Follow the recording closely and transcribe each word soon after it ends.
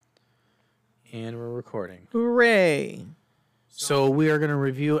And we're recording. Hooray! So we are going to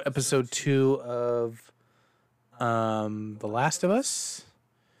review episode 2 of The Last of Us.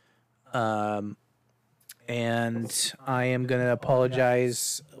 And I am going to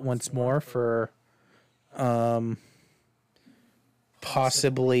apologize once more for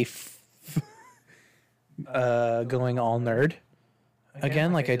possibly going all nerd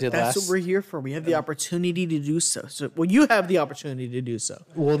again, like I did last. That's what we're here for. We have the opportunity to do so. Well, you have the opportunity to do so.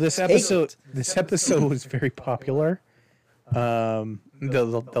 Well, this episode was very popular. The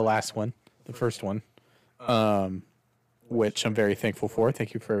last one, the first one, which I'm very thankful for.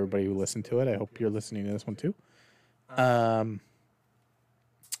 Thank you for everybody who listened to it. I hope you're listening to this one too.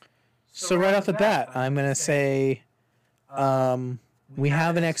 So right off the bat, I'm gonna say, we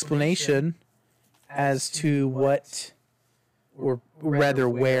have an explanation as to what, or rather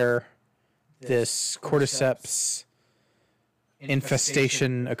where, this cordyceps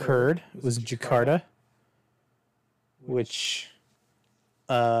infestation occurred. It was in Jakarta, which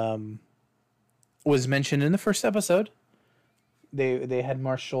was mentioned in the first episode. They had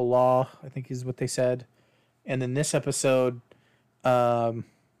martial law, I think is what they said. And then this episode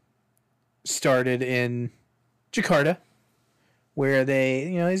started in Jakarta, where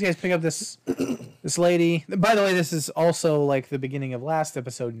these guys pick up this lady. By the way, this is also like the beginning of last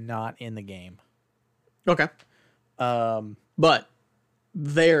episode, not in the game. Okay. But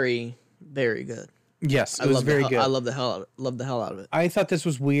very, very good. Yes, it was very good. I love the hell out of it. I thought this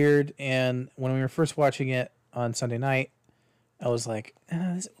was weird, and when we were first watching it on Sunday night, I was like,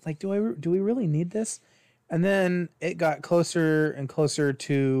 do we really need this? And then it got closer and closer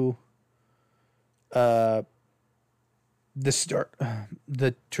to the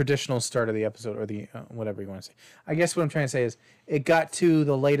traditional start of the episode, or the whatever you want to say. I guess what I'm trying to say is it got to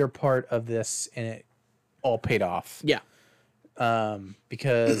the later part of this, and it all paid off. Yeah.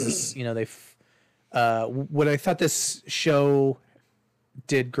 Because what I thought this show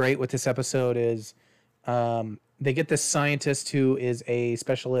did great with this episode is they get this scientist who is a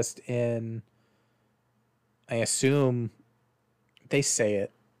specialist in, I assume they say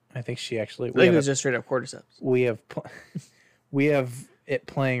it. I think she actually. I think it was just straight up cordyceps. We have it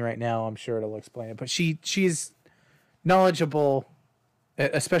playing right now. I'm sure it'll explain it. But she's knowledgeable,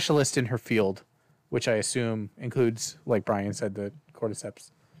 a specialist in her field, which I assume includes, like Brian said, the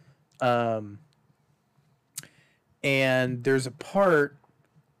cordyceps. And there's a part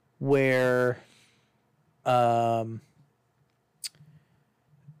where,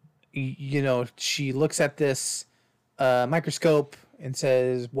 she looks at this microscope and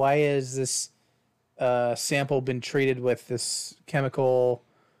says, why is this sample been treated with this chemical,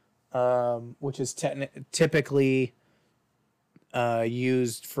 which is typically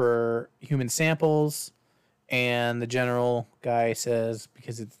used for human samples? And the general guy says,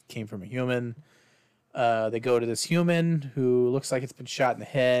 because it came from a human. They go to this human who looks like it's been shot in the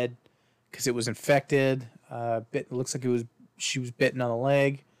head because it was infected. It looks like she was bitten on the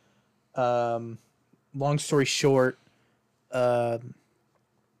leg. Long story short, the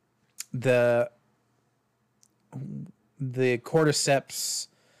cordyceps,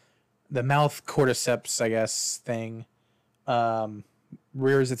 the mouth cordyceps, I guess, thing,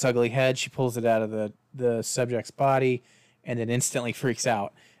 rears its ugly head. She pulls it out of the subject's body and then instantly freaks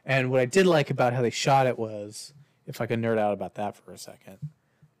out. And what I did like about how they shot it was, if I could nerd out about that for a second,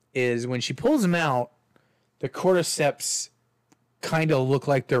 is when she pulls him out, the cordyceps kind of look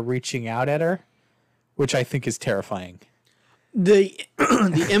like they're reaching out at her, which I think is terrifying. The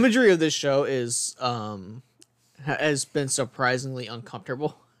imagery of this show has been surprisingly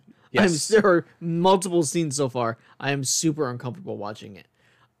uncomfortable. Yes. There are multiple scenes so far. I am super uncomfortable watching it.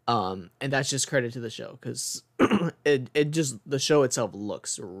 And that's just credit to the show, because the show itself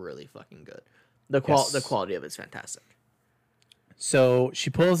looks really fucking good. The quality of it's fantastic. So she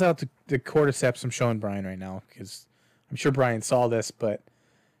pulls out the cordyceps. I'm showing Brian right now because I'm sure Brian saw this, but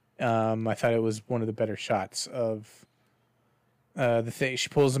I thought it was one of the better shots of the thing. She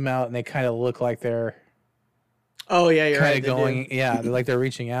pulls them out, and they kind of look like they're you're kind right, of going, they're like they're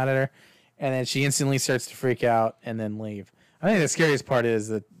reaching out at her, and then she instantly starts to freak out and then leave. I think the scariest part is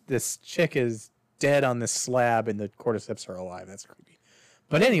that this chick is dead on this slab, and the cordyceps are alive. That's creepy.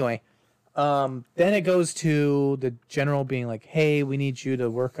 But anyway, then it goes to the general being like, "Hey, we need you to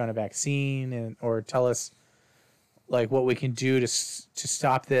work on a vaccine, or tell us like what we can do to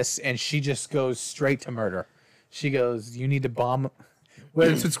stop this." And she just goes straight to murder. She goes, "You need to bomb." Well,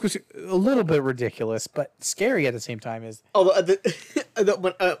 it's a little bit ridiculous, but scary at the same time. Is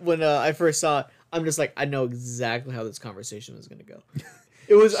when I first saw it, I'm just like, I know exactly how this conversation is going to go.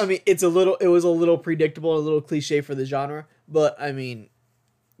 It was a little predictable, a little cliche for the genre, but I mean,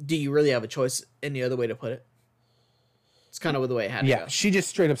 do you really have a choice any other way to put it? It's kind of the way it had to Yeah, go. she just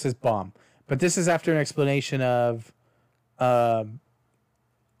straight up says bomb. But this is after an explanation of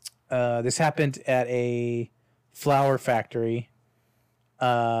this happened at a flour factory.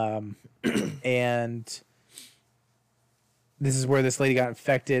 And this is where this lady got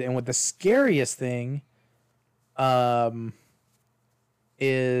infected. And what the scariest thing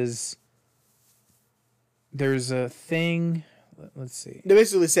is there's a thing. Let's see. They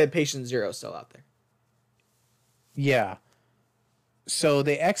basically said patient 0 still out there. Yeah. So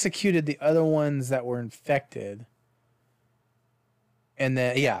they executed the other ones that were infected. And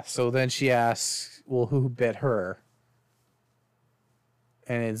then, yeah, so then she asks, well, who bit her?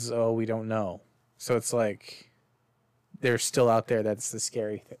 And it's, oh, we don't know. So it's like, they're still out there. That's the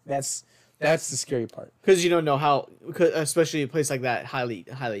scary thing. That's the scary part. Because you don't know how, especially a place like that, highly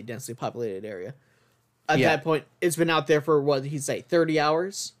densely populated area. At that point, it's been out there for, what he'd say, 30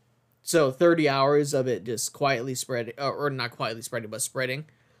 hours? So 30 hours of it just quietly spreading, or not quietly spreading, but spreading.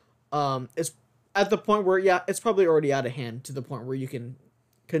 It's at the point where, yeah, it's probably already out of hand to the point where you can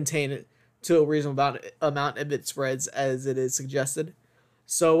contain it to a reasonable amount if it spreads as it is suggested.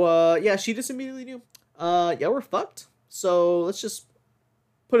 So, yeah, she just immediately knew, yeah, we're fucked. So let's just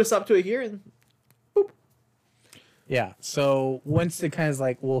put us up to it here and boop. Yeah. So once it kind of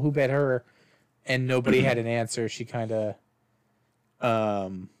like, well, who bit her? And nobody had an answer. She kind of,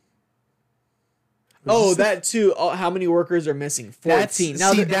 that too. Oh, how many workers are missing? 14.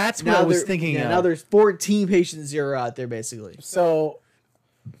 That's what I was thinking of. Now there's 14 patient 0 out there, basically. So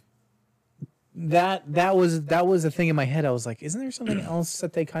that was a thing in my head. I was like, isn't there something else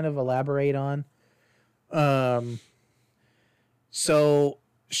that they kind of elaborate on? So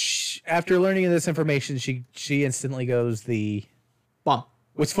after learning of this information, she instantly goes the bomb.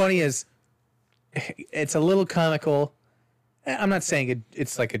 What's funny is it's a little comical. I'm not saying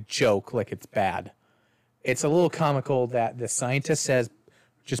it's like a joke, like it's bad. It's a little comical that the scientist says,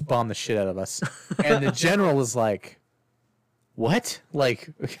 just bomb the shit out of us. And the general is like, what?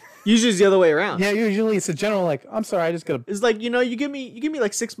 Like, usually it's the other way around. Yeah, usually it's a general like, I'm sorry, I just gotta. It's like, you give me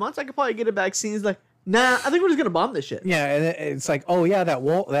like 6 months, I could probably get a vaccine. It's like, nah, I think we're just gonna bomb this shit. Yeah, and it's like, oh yeah,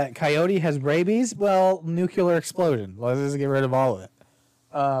 that coyote has rabies. Well, nuclear explosion. Let's just get rid of all of it.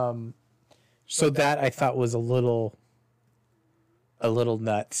 So that I thought was a little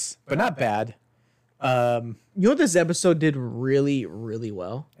nuts, but not bad. You know what this episode did really, really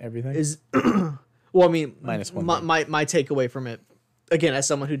well? Everything is, well, I mean, minus one. My takeaway from it, again, as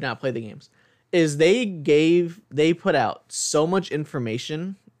someone who did not play the games, is they put out so much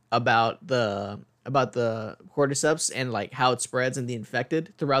information about the cordyceps and like how it spreads and the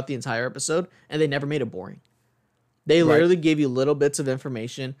infected throughout the entire episode, and they never made it boring. They literally gave you little bits of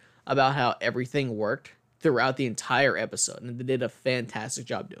information about how everything worked throughout the entire episode, and they did a fantastic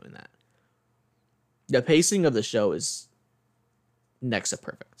job doing that. The pacing of the show is next to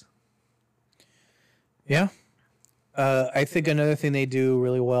perfect. Yeah. I think another thing they do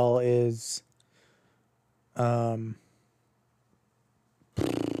really well is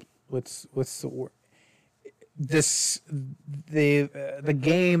what's the word? The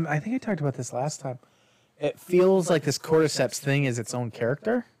game, I think I talked about this last time. It feels like this cordyceps thing is its own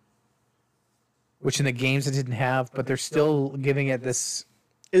character, which in the games it didn't have, but they're still giving it this.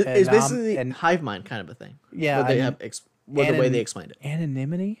 It's basically hive mind kind of a the way they explained it.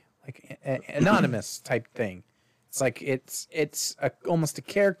 Anonymity, like anonymous type thing. It's like it's almost a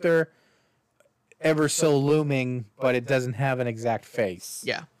character, ever so looming, but it doesn't have an exact face.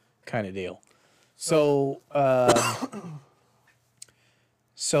 Yeah, kind of deal. So,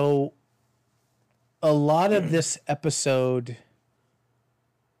 so a lot of this episode,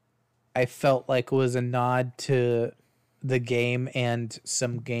 I felt like was a nod to the game and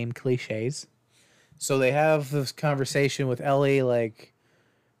some game cliches. So they have this conversation with Ellie, like,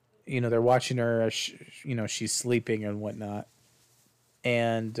 they're watching her, she's sleeping and whatnot.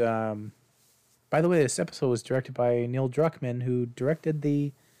 And by the way, this episode was directed by Neil Druckmann, who directed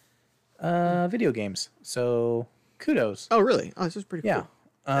the video games. So kudos. Oh, really? Oh, this is pretty cool.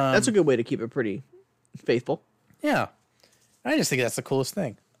 That's a good way to keep it pretty faithful. Yeah. I just think that's the coolest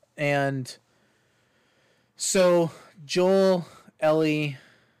thing. And so Joel, Ellie,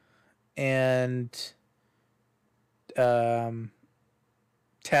 and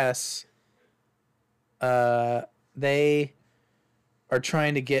Tess, they are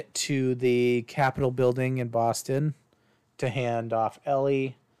trying to get to the Capitol building in Boston to hand off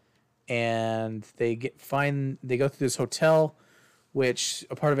Ellie, and they go through this hotel, which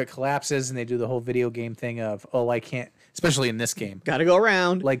a part of it collapses, and they do the whole video game thing of, oh, I can't, especially in this game. Gotta go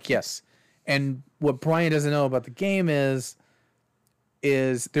around. Like, yes. And what Brian doesn't know about the game is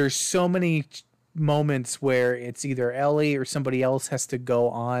is there's so many moments where it's either Ellie or somebody else has to go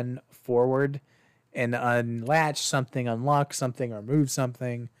on forward and unlatch something, unlock something, or move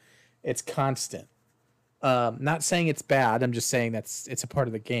something. It's constant. Not saying it's bad. I'm just saying it's a part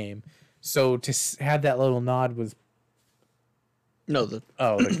of the game. So to have that little nod was No, the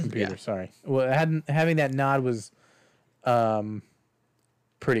the computer. Yeah. Sorry. Well, having that nod was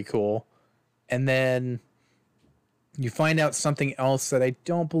pretty cool. And then you find out something else that I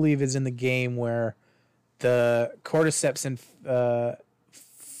don't believe is in the game, where the cordyceps and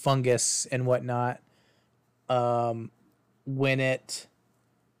fungus and whatnot, when it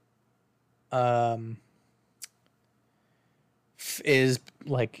is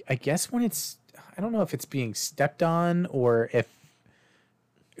like, I guess when it's, I don't know if it's being stepped on or if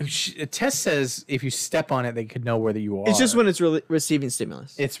Tess says if you step on it, they could know whether you are. it's just when it's really receiving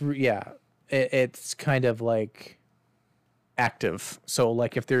stimulus. It's kind of like active. So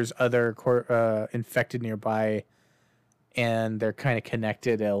like if there's other infected nearby and they're kind of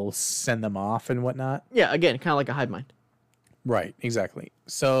connected, it'll send them off and whatnot. Yeah, again, kind of like a hive mind. Right, exactly.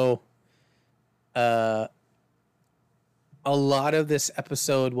 So a lot of this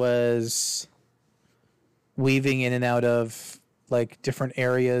episode was weaving in and out of like different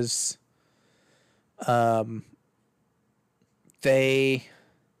areas. They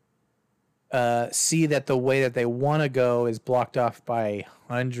see that the way that they want to go is blocked off by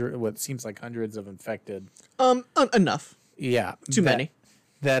what seems like hundreds of infected. Enough. Yeah, Too many.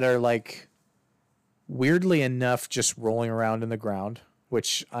 That are like weirdly enough just rolling around in the ground,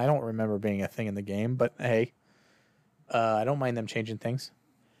 which I don't remember being a thing in the game, but hey, I don't mind them changing things.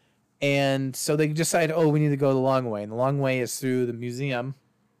 And so they decide, we need to go the long way. And the long way is through the museum.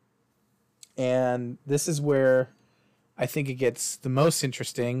 And this is where I think it gets the most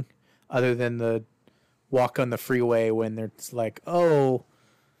interesting, other than the walk on the freeway when they're like, do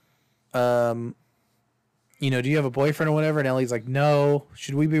you have a boyfriend or whatever? And Ellie's like, no.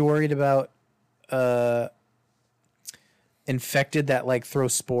 Should we be worried about infected that like throw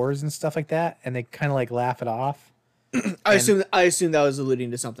spores and stuff like that? And they kind of like laugh it off. I assume that was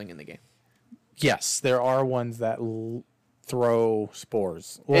alluding to something in the game. Yes, there are ones that throw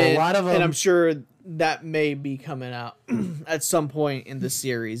spores. Well, a lot of them, and I'm sure that may be coming out at some point in the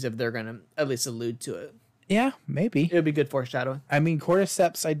series if they're gonna at least allude to it. Yeah, maybe It would be good foreshadowing. I mean,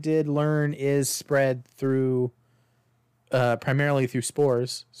 cordyceps, I did learn, is spread through, primarily through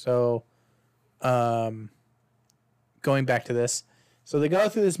spores. So, going back to this, so they go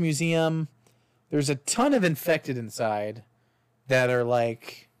through this museum. There's a ton of infected inside that are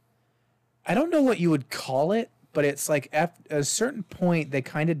like, I don't know what you would call it, but it's like at a certain point they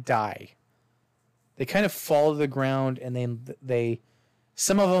kind of die. They kind of fall to the ground, and they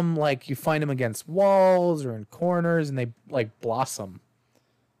some of them, like, you find them against walls or in corners, and they like blossom.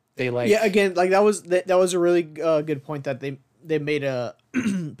 They like, Yeah, again, like that was a really good point that they made a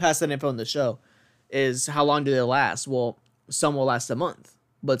pass that info in the show. Is how long do they last? Well, some will last a month,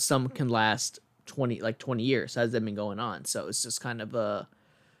 but some can last 20 years as they've been going on. So it's just kind of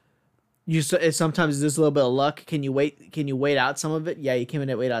it's sometimes there's a little bit of luck. Can you wait out some of it? Yeah, you can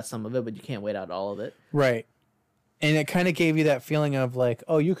wait out some of it, but you can't wait out all of it. right. And it kind of gave you that feeling of like,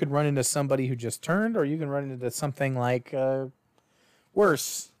 you could run into somebody who just turned, or you can run into something like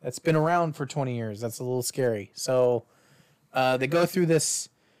worse that's been around for 20 years. That's a little scary. So they go through this,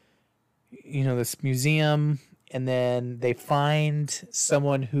 this museum, and then they find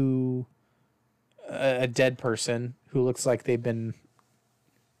someone a dead person who looks like they've been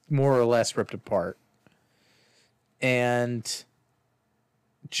more or less ripped apart. And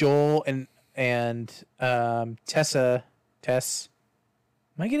Joel and Tess, am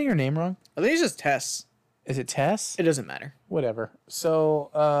I getting her name wrong? I think it's just Tess. Is it Tess? It doesn't matter. Whatever.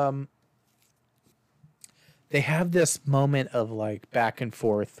 So they have this moment of like back and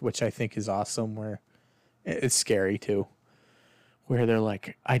forth, which I think is awesome, where it's scary too, where they're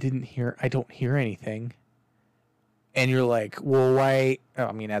like, I don't hear anything. And you're like, well, why?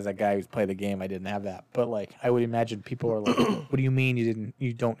 I mean, as a guy who's played the game, I didn't have that. But like, I would imagine people are like, what do you mean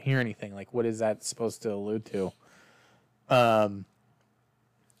you don't hear anything? Like, what is that supposed to allude to? And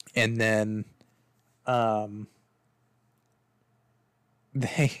then,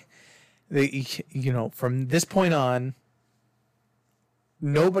 they, from this point on,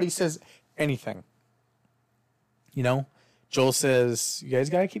 nobody says anything. Joel says, you guys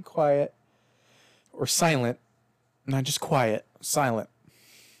got to keep quiet or silent. Not just quiet, silent.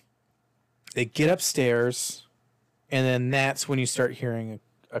 They get upstairs, and then that's when you start hearing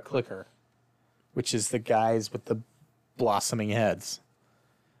a clicker, which is the guys with the blossoming heads.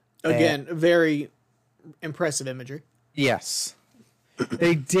 Again, very impressive imagery. Yes.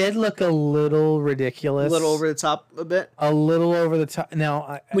 They did look a little A ridiculous. little over the top a bit. A little over the top.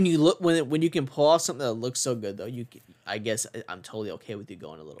 Now, When you look when you can pull off something that looks so good though, I guess I'm totally okay with you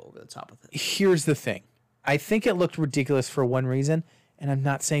going a little over the top with it. here's the thing. I think it looked ridiculous for one reason, and I'm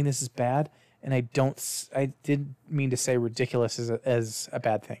not saying this is bad, and I didn't mean to say ridiculous as a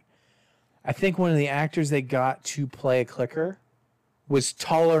bad thing. I think one of the actors they got to play a clicker was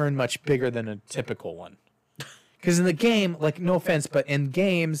taller and much bigger than a typical one. Because in the game, like, no offense, but in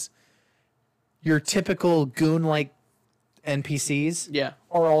games, your typical goon-like NPCs Yeah.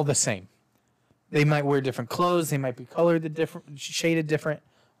 are all the same. They might wear different clothes, they might be colored different, shaded different,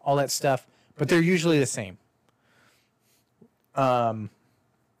 all that stuff, but they're usually the same.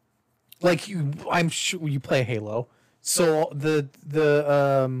 Like I'm sure you play Halo, so the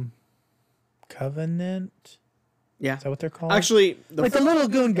Covenant. Yeah. Is that what they're called? Actually, like the little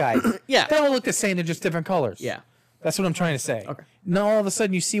goon guys. Yeah. They all look the same. They're just different colors. Yeah. That's what I'm trying to say. Okay. Now all of a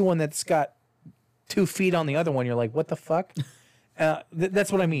sudden you see one that's got 2 feet on the other one. You're like, what the fuck?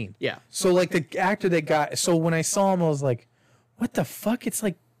 That's what I mean. Yeah. So like the actor they got. So when I saw him, I was like, what the fuck? It's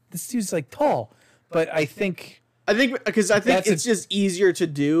like this dude's like tall, but I think because I think That's it's just easier to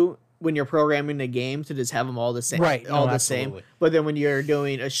do when you're programming a game to just have them all the same, Right. all No, the absolutely. same. But then when you're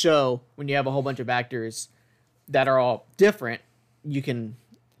doing a show, when you have a whole bunch of actors that are all different, you can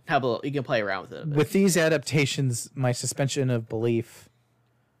play around with it a bit. with these adaptations, my suspension of belief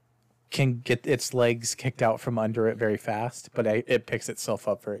can get its legs kicked out from under it very fast, but it picks itself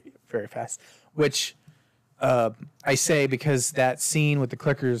up very, very fast. Which I say because that scene with the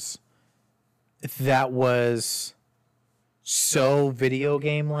clickers, that was so video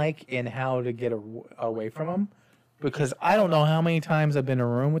game like in how to get away from them. Because I don't know how many times I've been in a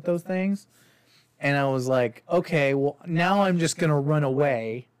room with those things, and I was like, okay, well now I'm just gonna run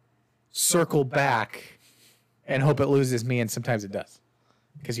away, circle back, and hope it loses me, and sometimes it does.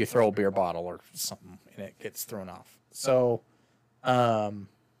 Because you throw a beer bottle or something and it gets thrown off. So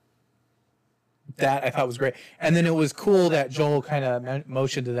that I thought was great. And then it was cool that Joel kind of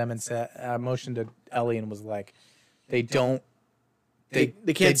motioned to them and said, motioned to Ellie and was like, they can't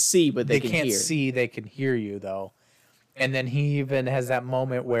see, but they can can't hear. see, they can hear you though. And then he even has that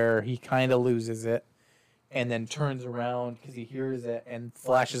moment where he kind of loses it and then turns around because he hears it and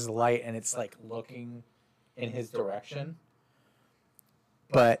flashes the light and it's like looking in his direction.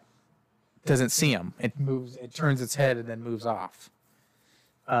 But doesn't see him. It moves. It turns its head and then moves off.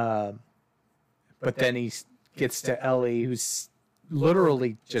 But then he gets to Ellie, who's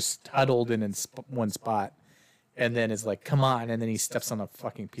literally just huddled in one spot, and then is like, "Come on!" And then he steps on a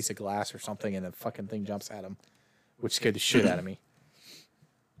fucking piece of glass or something, and the fucking thing jumps at him, which scared the shit out of me.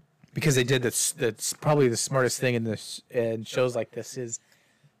 Because they did this. That's probably the smartest thing in shows like this is.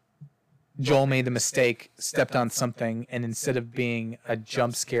 Joel made the mistake, stepped on something, and instead of being a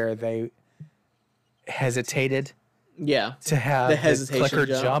jump scare, they hesitated Yeah. to have The the hesitation clicker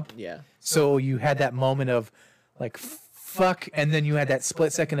jump. jump. Yeah. So you had that moment of like, fuck, and then you had that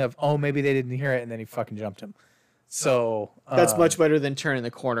split second of, oh, maybe they didn't hear it, and then he fucking jumped him. So That's much better than turning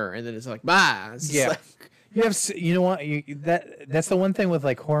the corner and then it's like, bah. It's just Yeah. like- you know what? That's the one thing with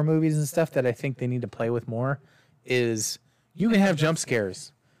like horror movies and stuff that I think they need to play with more is you can have jump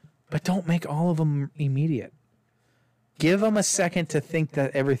scares, but don't make all of them immediate. Give them a second to think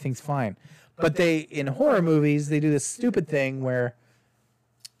that everything's fine. But in horror movies, they do this stupid thing where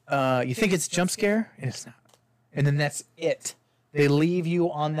you think it's a jump scare and it's not. And then that's it. They leave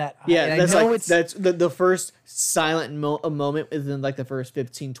you on that. Yeah, and that's I know like it's that's the first silent moment within like the first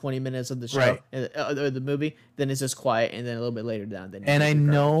 15, 20 minutes of the show Right. Or the movie. Then it's just quiet, and then a little bit later down. Then And you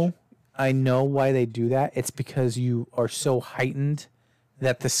I hear know why they do that. It's because you are so heightened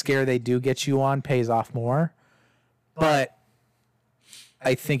that the scare they do get you on pays off more. But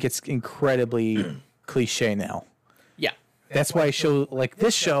I think it's incredibly cliche now. Yeah, That's why like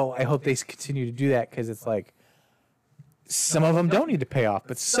this show, I hope they continue to do that because it's like some of them don't need to pay off,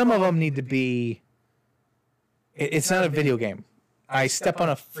 but some of them need to be. It's not a video game. I step on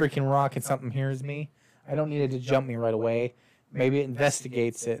a freaking rock and something hears me. I don't need it to jump me right away. Maybe it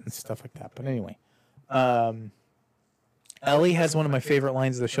investigates it and stuff like that. But anyway, Ellie has one of my favorite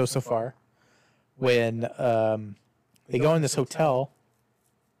lines of the show so far. When they go in this hotel,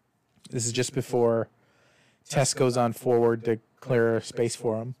 this is just before Tess goes on forward to clear a space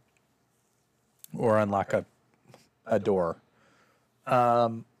for him or unlock a door,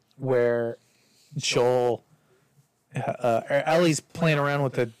 where Joel, Ellie's playing around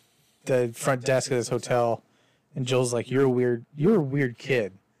with the front desk of this hotel, and Joel's like, you're a weird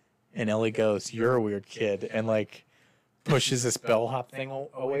kid. And Ellie goes, you're a weird kid. And like pushes this bellhop thing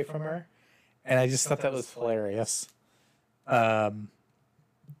away from her. And I just thought that was hilarious.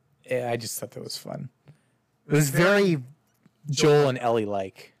 I just thought that was fun. It was very Joel and Ellie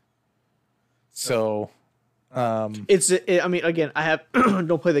like. So, I mean, again, I have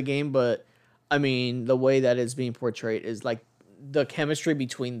don't play the game, but I mean, the way that it's being portrayed is like the chemistry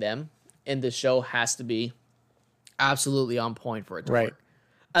between them in the show has to be absolutely on point for it to work.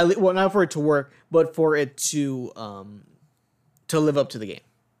 Well, not for it to work, but for it to live up to the game.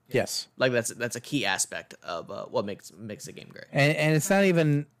 Yes, like that's a key aspect of what makes the game great. And it's not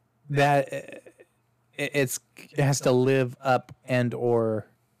even that it has to live up and or.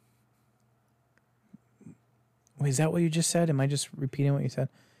 Wait, is that what you just said? Am I just repeating what you said?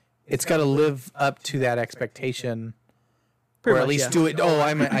 It's got to live up to that expectation, or at least do it. Oh,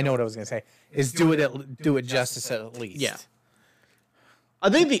 I know what I was gonna say. Is do it justice at least. Yeah. I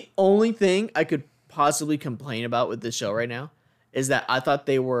think the only thing I could possibly complain about with this show right now is that I thought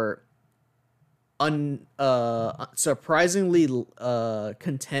they were surprisingly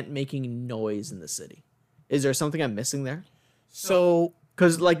content making noise in the city. Is there something I'm missing there? So,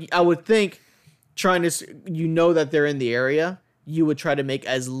 because like I would think, trying to that they're in the area, you would try to make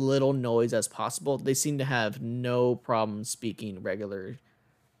as little noise as possible. They seem to have no problem speaking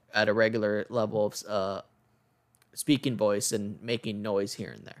at a regular level of speaking voice and making noise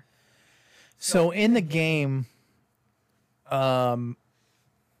here and there. So in the game, they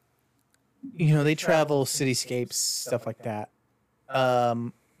travel cityscapes, stuff like that.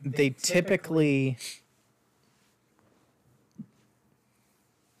 They typically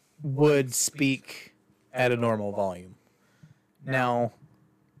would speak at a normal volume. Now,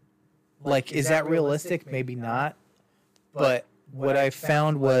 like, is that realistic? Maybe not. But what I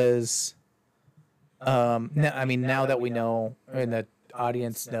found was, now that we know, and the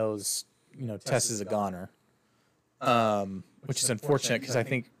audience knows, Tess is a goner, which is unfortunate because I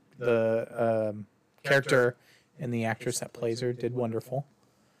think the character and the actress that plays her did wonderful.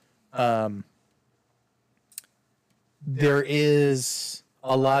 There is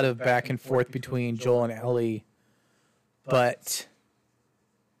a lot of back and forth between Joel and Ellie, but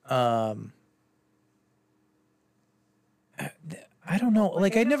I don't know.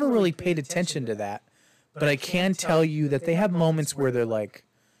 Like, I never really paid attention to that, but I can tell you that they have moments where they're like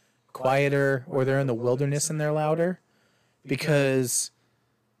quieter, or they're in the wilderness and they're louder,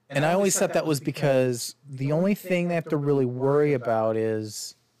 and I always thought that was because the only thing they have to really worry about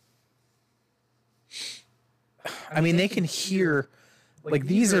is, they can hear, like,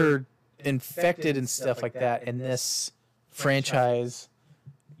 these are infected and stuff like that. In this franchise,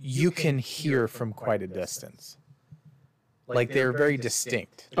 you can hear from quite a distance. Like, they're very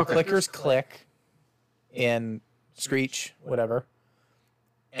distinct. The clickers click and screech, whatever.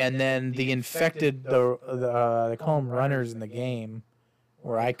 And then the infected, they call them runners in the game,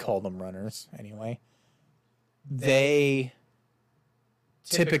 or I call them runners anyway. They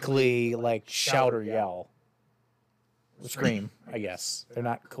typically like shout or yell, or scream. I guess they're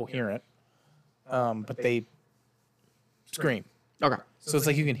not coherent, but they scream. Okay, so it's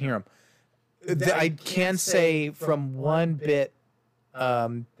like you can hear them. I can say from one bit,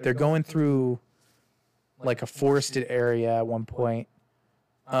 they're going through like a forested area at one point.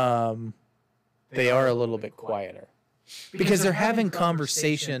 They are a little bit quieter because they're having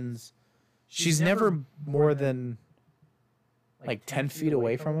conversations. She's never more than like 10 feet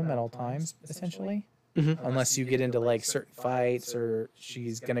away from him at all times, essentially. Mm-hmm. Unless you get into like certain fights, or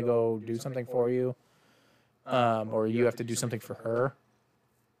she's going to go do something for you, or you have to do something for her.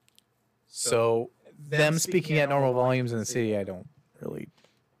 So them speaking at normal volumes in the city, I don't really.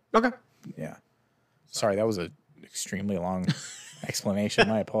 Okay. Yeah. Sorry, that was an extremely long explanation.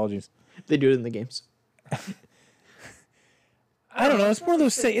 My apologies. They do it in the games. I don't know. It's one of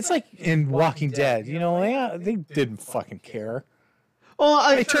those things. It's like in Walking Dead. They didn't fucking care.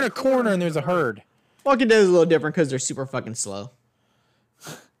 Well, they turn a corner and there's a herd. Walking Dead is a little different because they're super fucking slow.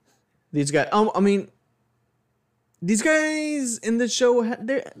 These guys. These guys in the show,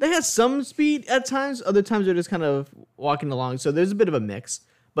 they have some speed at times. Other times they're just kind of walking along. So there's a bit of a mix.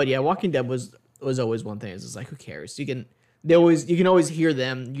 But yeah, Walking Dead was always one thing. It's just like, who cares? You can always hear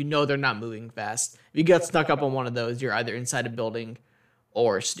them. They're not moving fast. If you get stuck up on one of those, you're either inside a building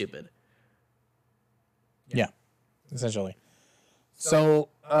or stupid. Yeah, essentially. So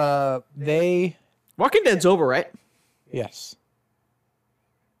Walking Dead's over, right? Yes.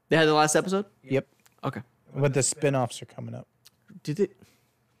 They had the last episode? Yep. Okay. But the spin-offs are coming up. Did it?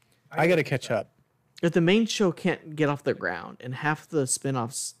 I got to catch up. If the main show can't get off the ground and half the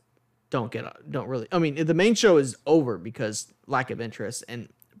spin-offs don't really. The main show is over because lack of interest, and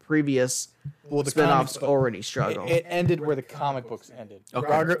previous spin-offs already struggle. It ended where the comic books ended.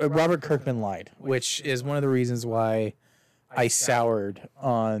 Okay. Robert Kirkman lied, which is one of the reasons why I soured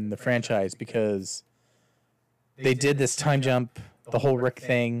on the franchise because they did this time jump, the whole Rick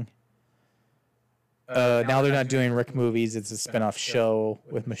thing. Now they're not doing Rick movies. It's a spinoff show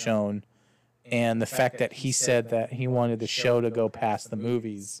with Michonne. And the fact that he said that he wanted the show to go past the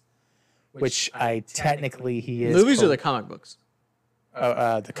movies, which he is. Movies or the comic books?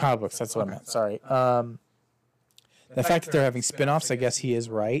 The comic books, that's what I meant. Sorry. The fact that they're having spinoffs, I guess he is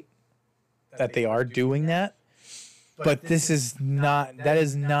right that they are doing that. But that is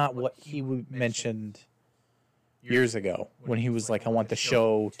not what he mentioned years ago when he was like, I want the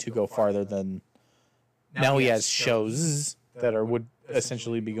show to go farther than. Now he has shows that would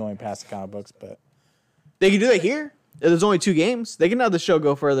essentially be going past the comic books, but they can do that here. There's only 2 games. They can have the show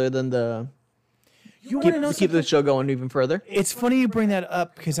go further than the. Keep the show going even further. It's funny you bring that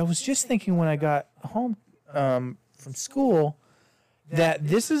up because I was just thinking when I got home from school that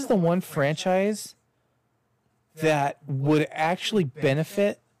this is the one franchise that would actually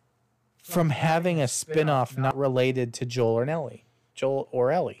benefit from having a spinoff not related to Joel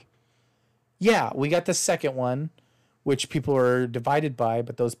or Ellie. Yeah, we got the second one, which people are divided by,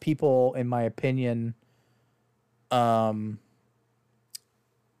 but those people, in my opinion, I'm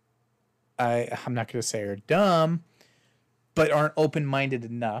not going to say are dumb, but aren't open-minded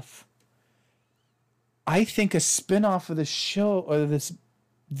enough. I think a spin-off of the show or this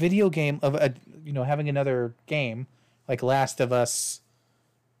video game of having another game like Last of Us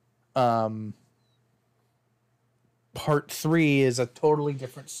Part 3 is a totally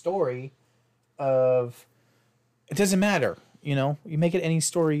different story of it doesn't matter, you make it any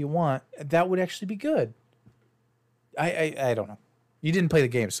story you want. That would actually be good. I don't know. You didn't play the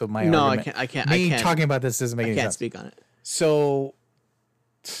game, so my argument. I can't. Talking about this doesn't make any sense. I can't speak on it. So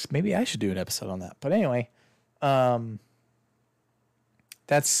maybe I should do an episode on that. But anyway,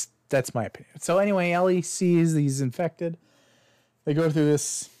 that's my opinion. So anyway, Ellie sees these infected. They go through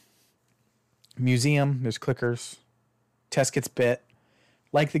this museum. There's clickers. Tess gets bit.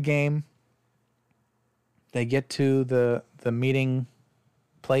 Like the game, they get to the meeting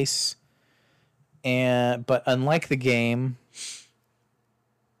place, but unlike the game.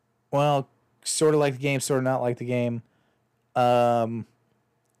 Well, sort of like the game, sort of not like the game.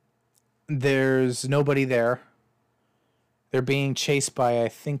 There's nobody there. They're being chased by, I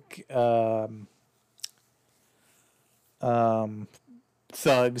think, thugs.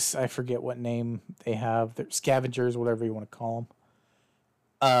 I forget what name they have. They're scavengers, whatever you want to call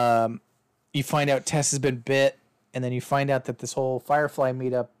them. You find out Tess has been bit, and then you find out that this whole Firefly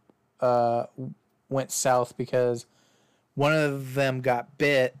meetup went south because one of them got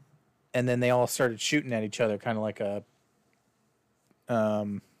bit. And then they all started shooting at each other, kind of like a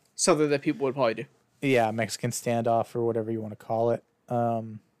something that people would probably do. Yeah, Mexican standoff or whatever you want to call it.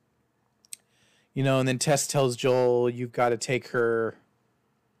 And then Tess tells Joel, "You've got to take her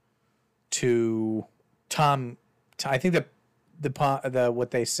to Tom." I think the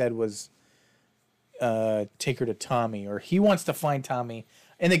what they said was, "Take her to Tommy," or he wants to find Tommy.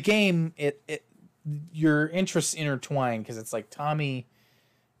 In the game, your interests intertwine because it's like Tommy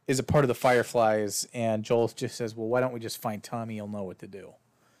is a part of the Fireflies, and Joel just says, well, why don't we just find Tommy? He'll know what to do.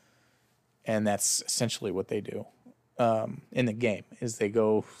 And that's essentially what they do in the game, is they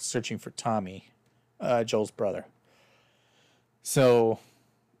go searching for Tommy, Joel's brother. So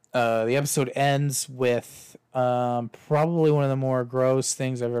the episode ends with probably one of the more gross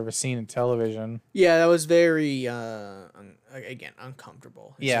things I've ever seen in television. Yeah, that was very, again,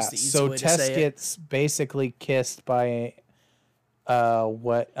 uncomfortable. It's so Tess gets basically kissed by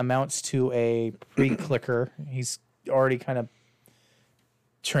what amounts to a pre-clicker. He's already kind of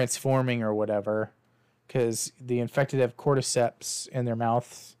transforming or whatever because the infected have cordyceps in their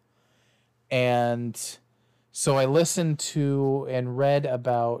mouths. And so I listened to and read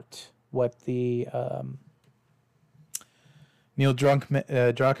about what the Neil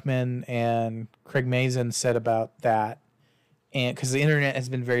Druckmann and Craig Mazin said about that, and because the internet has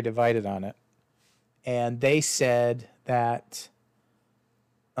been very divided on it. And they said that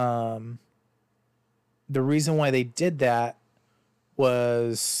the reason why they did that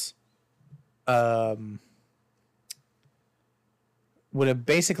was would have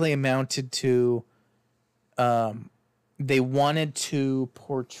basically amounted to they wanted to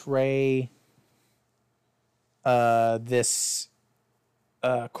portray this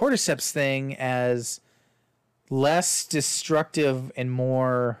cordyceps thing as less destructive and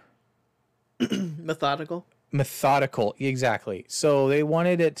more methodical. Exactly. So they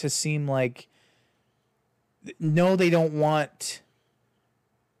wanted it to seem like, no, they don't want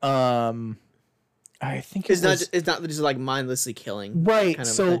I think It's not just like mindlessly killing. right. Kind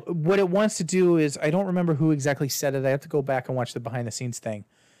of So thing. what it wants to do is, I don't remember who exactly said it. I have to go back and watch the behind the scenes thing.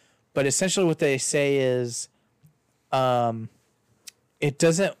 But essentially, what they say is, it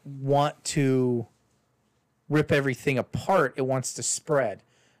doesn't want to rip everything apart. It wants to spread.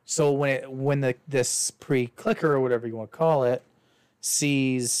 So when this pre-clicker or whatever you want to call it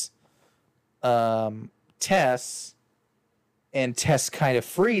sees Tess, and Tess kind of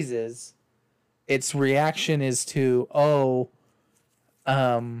freezes, its reaction is to,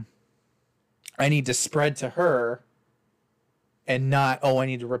 I need to spread to her, and not, I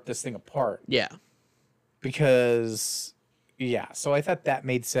need to rip this thing apart. Yeah. Because, yeah, so I thought that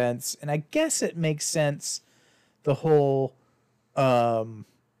made sense. And I guess it makes sense, the whole,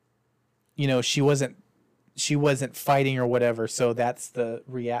 she wasn't fighting or whatever. So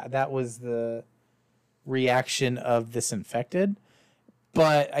that was the reaction of this infected.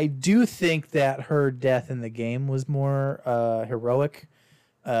 But I do think that her death in the game was more heroic.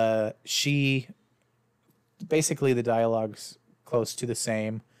 She, basically the dialogue's close to the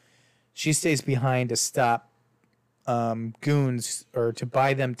same. She stays behind to stop goons, or to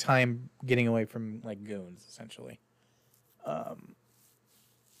buy them time getting away from like goons, essentially. And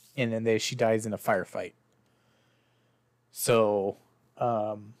then she dies in a firefight. So,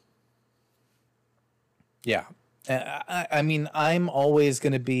 yeah. I mean, I'm always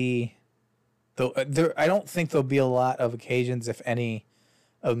going to be, though. I don't think there'll be a lot of occasions, if any,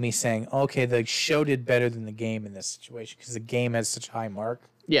 of me saying, okay, the show did better than the game in this situation, because the game has such a high mark.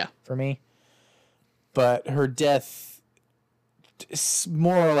 Yeah. For me. But her death is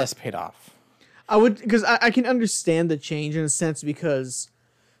more or less paid off. I would, because I can understand the change in a sense, because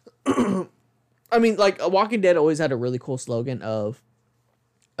I mean, like, Walking Dead always had a really cool slogan of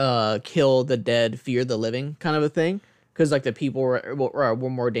kill the dead, fear the living, kind of a thing, because like the people were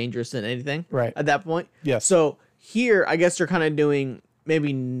more dangerous than anything Right. at that point. Yes. So here, I guess they're kind of doing,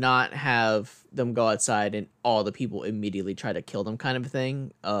 maybe not have them go outside and all the people immediately try to kill them, kind of a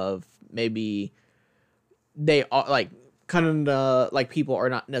thing, of maybe they are like kind of like people are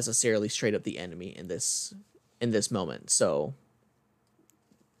not necessarily straight up the enemy in this moment. So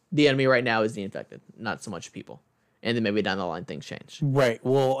the enemy right now is the infected, not so much people. And then maybe down the line things change. Right.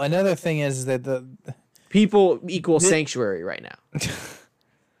 Well, another thing is that the people equal sanctuary right now.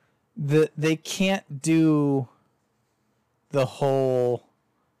 They can't do the whole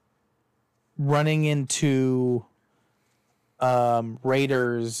running into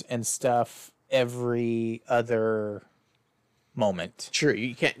raiders and stuff every other moment. True,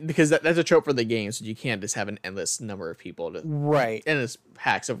 you can't, because that's a trope for the game, so you can't just have an endless number of people to Right. endless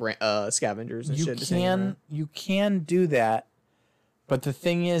packs of scavengers and shit. You can do that, but the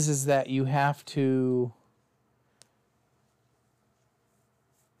thing is that you have to.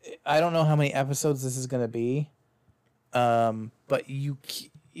 I don't know how many episodes this is going to be, but you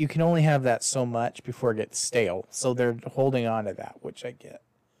can only have that so much before it gets stale. So they're holding on to that, which I get.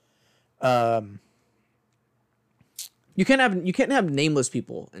 You can't have nameless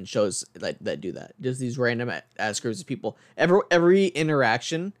people in shows that do that. Just these random ass groups of people. Every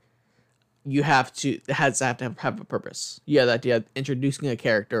interaction, you have to have a purpose. Yeah, that you have introducing a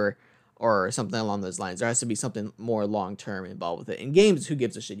character or something along those lines. There has to be something more long term involved with it. In games, who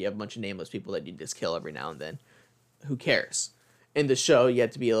gives a shit? You have a bunch of nameless people that you just kill every now and then. Who cares? In the show, you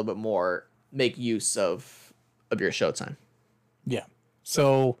have to be a little bit more make use of your showtime. Yeah.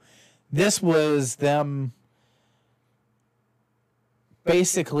 So this was them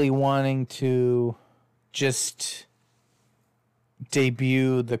basically wanting to just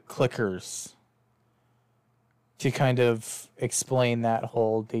debut the clickers to kind of explain that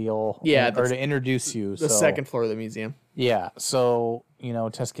whole deal. Yeah, or to introduce you. The second floor of the museum. Yeah, so,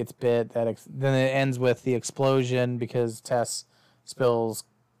 Tess gets bit. Then it ends with the explosion because Tess spills,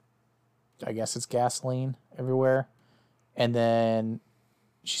 I guess it's gasoline everywhere. And then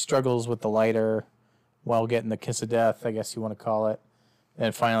she struggles with the lighter while getting the kiss of death, I guess you want to call it.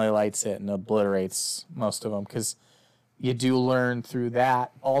 And finally lights it and obliterates most of them, because you do learn through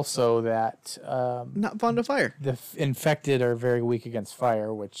that also that Not fond of fire. the infected are very weak against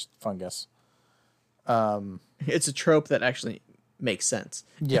fire, which fungus. It's a trope that actually makes sense.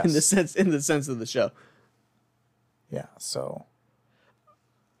 Yes. In the sense of the show. Yeah, so.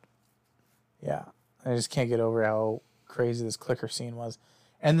 Yeah, I just can't get over how crazy this clicker scene was.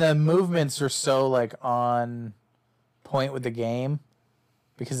 And the movements are so, like, on point with the game,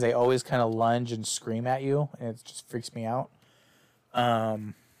 because they always kind of lunge and scream at you, and it just freaks me out.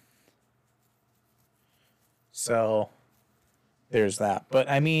 So there's that. But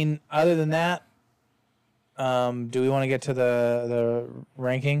I mean, other than that, do we want to get to the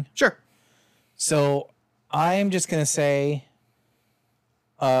ranking? Sure. So I'm just gonna say,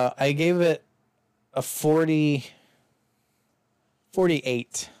 I gave it a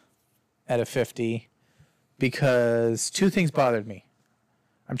 48 out of 50 because two things bothered me.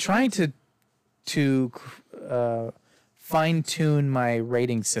 I'm trying to fine tune my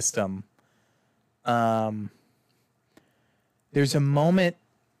rating system. There's a moment.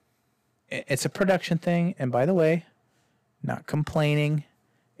 It's a production thing, and by the way, not complaining.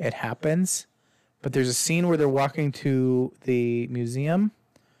 It happens. But there's a scene where they're walking to the museum,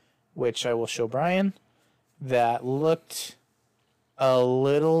 which I will show Brian, that looked a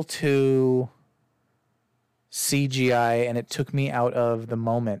little too CGI, and it took me out of the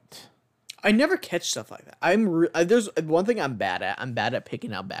moment. I never catch stuff like that. There's one thing I'm bad at. I'm bad at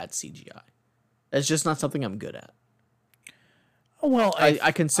picking out bad CGI. That's just not something I'm good at. Oh, well,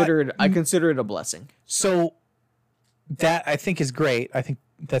 I consider it a blessing. So that I think is great. I think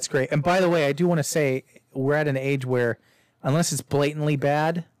that's great. And by the way, I do want to say we're at an age where unless it's blatantly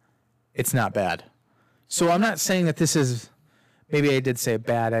bad, it's not bad. So I'm not saying that this is, maybe I did say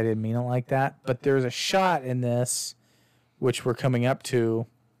bad. I didn't mean it like that. But there's a shot in this, which we're coming up to,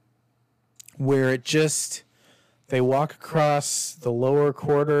 where it just, they walk across the lower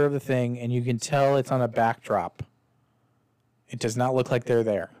quarter of the thing and you can tell it's on a backdrop. It does not look like they're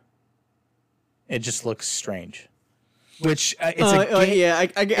there. It just looks strange. Which I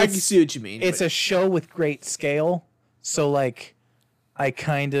can see what you mean. It's a show with great scale, so like, I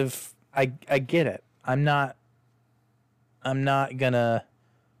get it. I'm not gonna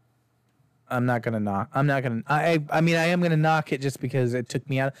knock. I mean, I am gonna knock it just because it took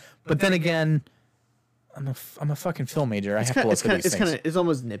me out. But then again, I'm a fucking film major. I have to look at these things. It's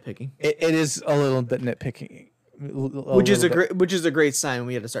almost nitpicking. It is a little bit nitpicking. Which is a great sign.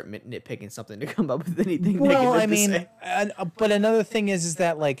 We had to start nitpicking something to come up with anything. Well, I mean, but another thing is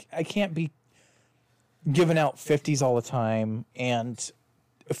that like I can't be giving out 50s all the time, and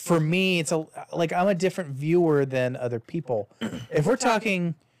for me, it's I'm a different viewer than other people. If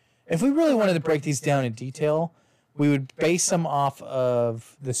we really wanted to break these down in detail, we would base them off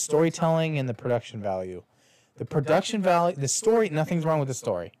of the storytelling and the production value. The production value, the story, nothing's wrong with the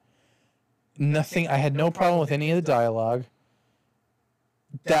story. Nothing. I had no problem with any of the dialogue.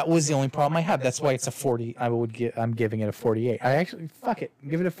 That was the only problem I had. That's why it's a 40. I'm giving it a 48. I actually fuck it.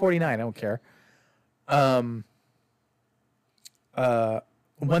 Give it a 49. I don't care. One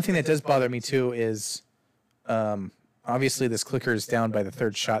thing that does bother me too is, obviously this clicker is down by the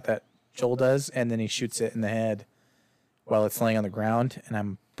third shot that Joel does, and then he shoots it in the head while it's laying on the ground, and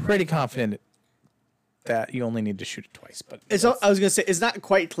I'm pretty confident that you only need to shoot it twice. But I was gonna say it's not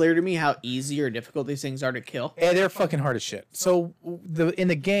quite clear to me how easy or difficult these things are to kill. Yeah, they're fucking hard as shit. So in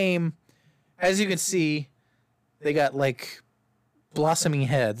the game, as you can see, they got like blossoming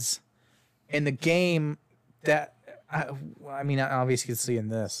heads. In the game, that I mean, obviously you can see in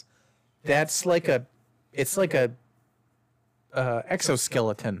this, that's like a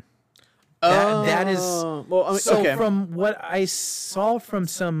exoskeleton. That is well. I mean, so okay. From what I saw from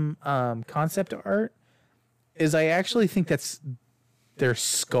some concept art, is I actually think that's their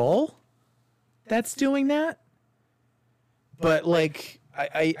skull that's doing that. But like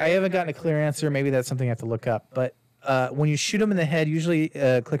I haven't gotten a clear answer. Maybe that's something I have to look up. But when you shoot them in the head, usually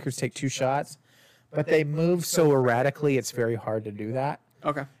clickers take 2 shots, but they move so erratically, it's very hard to do that.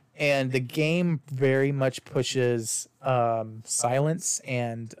 Okay. And the game very much pushes silence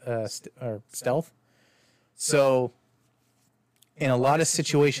and or stealth. So in a lot of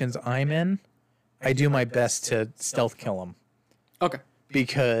situations I'm in, I do my best to stealth kill them. Okay.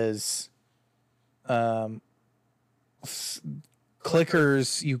 Because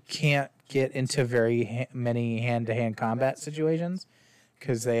clickers, you can't get into very many hand-to-hand combat situations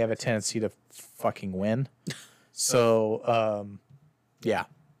because they have a tendency to fucking win. So, yeah.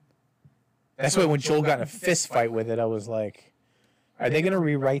 That's why when Joel got in a fist fight with it, I was like, are they going to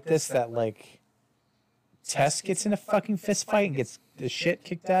rewrite this that, like, Tess gets in a fucking fist fight and gets the shit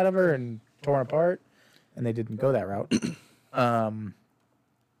kicked out of her and torn apart? And they didn't go that route.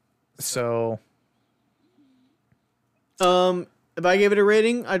 So... if I gave it a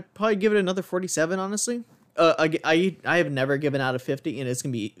rating, I'd probably give it another 47, honestly. I have never given out a 50, and it's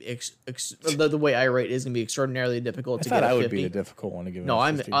gonna be the way I rate is gonna be extraordinarily difficult to get a 50. I would be the difficult one to give. No,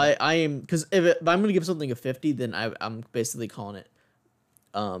 I am because if I'm gonna give something a 50, then I'm basically calling it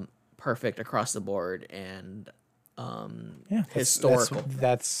perfect across the board and historical.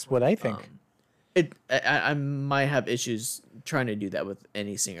 That's what I think. I might have issues trying to do that with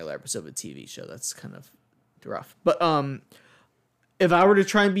any singular episode of a TV show. That's kind of rough. But if I were to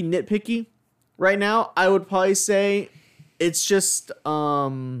try and be nitpicky right now, I would probably say it's just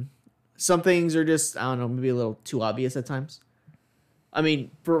Some things are just, I don't know, maybe a little too obvious at times. I mean,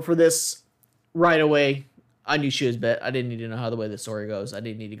 for this, right away, I knew she was bit. I didn't need to know how the way the story goes. I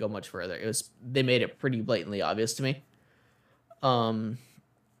didn't need to go much further. They made it pretty blatantly obvious to me. Other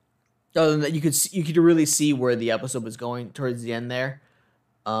than that, you could really see where the episode was going towards the end there.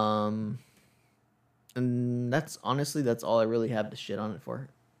 And that's all I really have to shit on it for.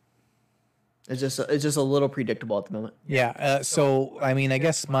 It's just a little predictable at the moment. Yeah. So I mean, I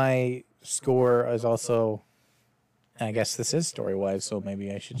guess my score is also. I guess this is story wise, so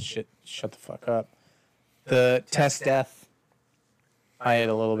maybe I should shut the fuck up. The Tess death, I had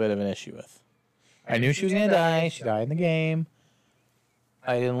a little bit of an issue with. I knew she was gonna die. She died in the game.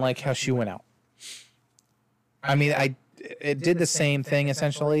 I didn't like how she went out. I mean, it did the same thing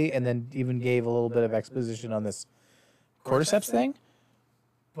essentially, and then even gave a little bit of exposition on this cordyceps thing,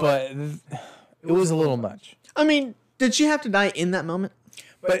 but it was a little much. I mean, did she have to die in that moment?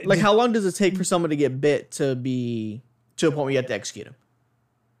 But like, how long does it take for someone to get bit to a point where you have to execute him?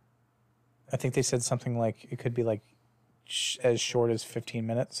 I think they said something like it could be like as short as 15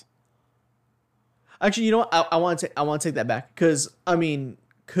 minutes. Actually, you know what? I want to take that back, because I mean,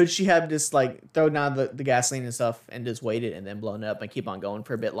 could she have just like thrown down the gasoline and stuff and just waited and then blown up and keep on going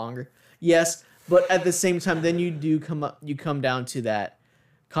for a bit longer? Yes, but at the same time, then you come down to that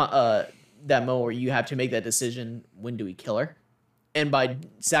moment where you have to make that decision: when do we kill her? And by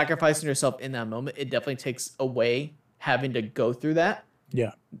sacrificing herself in that moment, it definitely takes away having to go through that.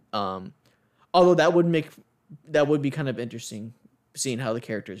 Yeah. Although that would be kind of interesting, seeing how the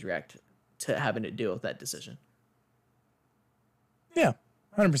characters react to having to deal with that decision. Yeah,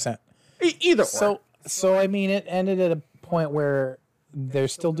 100%. Either or. So I mean, it ended at a point where they're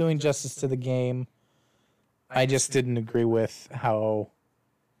still doing justice to the game. I just didn't agree with how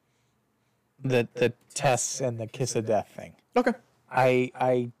the Tess and the kiss of death thing. Okay.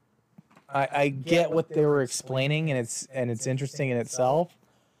 I get what they were explaining, and it's interesting in itself,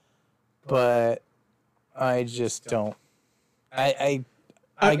 but I just don't. I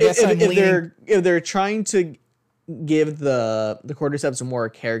guess if they're trying to give the cordyceps more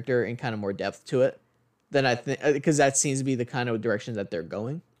character and kind of more depth to it, then I think, because that seems to be the kind of direction that they're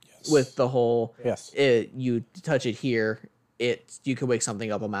going. Yes. With the whole you touch it here, you could wake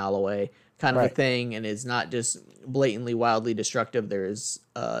something up a mile away kind of a thing, and it's not just blatantly wildly destructive. There's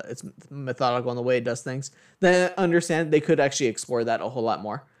it's methodical in the way it does things. Then I understand they could actually explore that a whole lot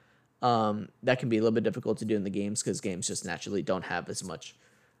more. That can be a little bit difficult to do in the games, because games just naturally don't have as much.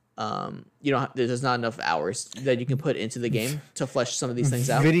 There's not enough hours that you can put into the game to flesh some of these things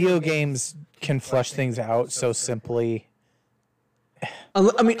out. Video games can flesh things out so simply.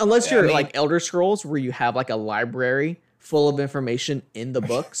 I mean, unless you're like Elder Scrolls, where you have like a library full of information in the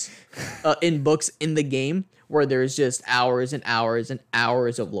books, in the game, where there's just hours and hours and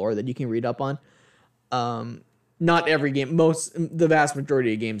hours of lore that you can read up on. Not every game, the vast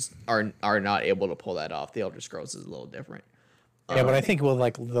majority of games are not able to pull that off. The Elder Scrolls is a little different. Yeah, but I think with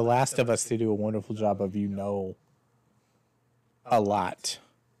like The Last of Us, they do a wonderful job of a lot.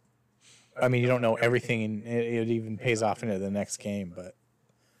 I mean, you don't know everything, and it even pays off into the next game, but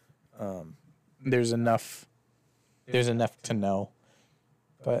there's enough to know.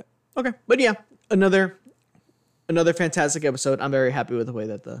 But okay, but yeah, another fantastic episode. I'm very happy with the way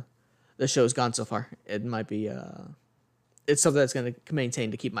that the show's gone so far. It might be it's something that's going to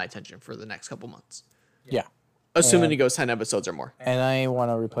maintain to keep my attention for the next couple months. Yeah, assuming it goes 10 episodes or more. And I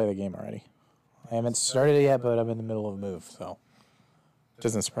want to replay the game already. I haven't started it yet, but I'm in the middle of a move, so it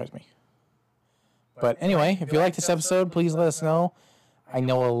doesn't surprise me. But anyway, if you like this episode, please let us know. I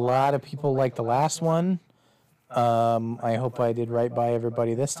know a lot of people like the last one. I hope I did right by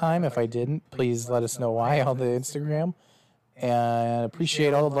everybody this time. If I didn't, please let us know why on the Instagram. And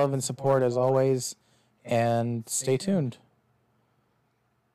appreciate all the love and support as always. And stay tuned.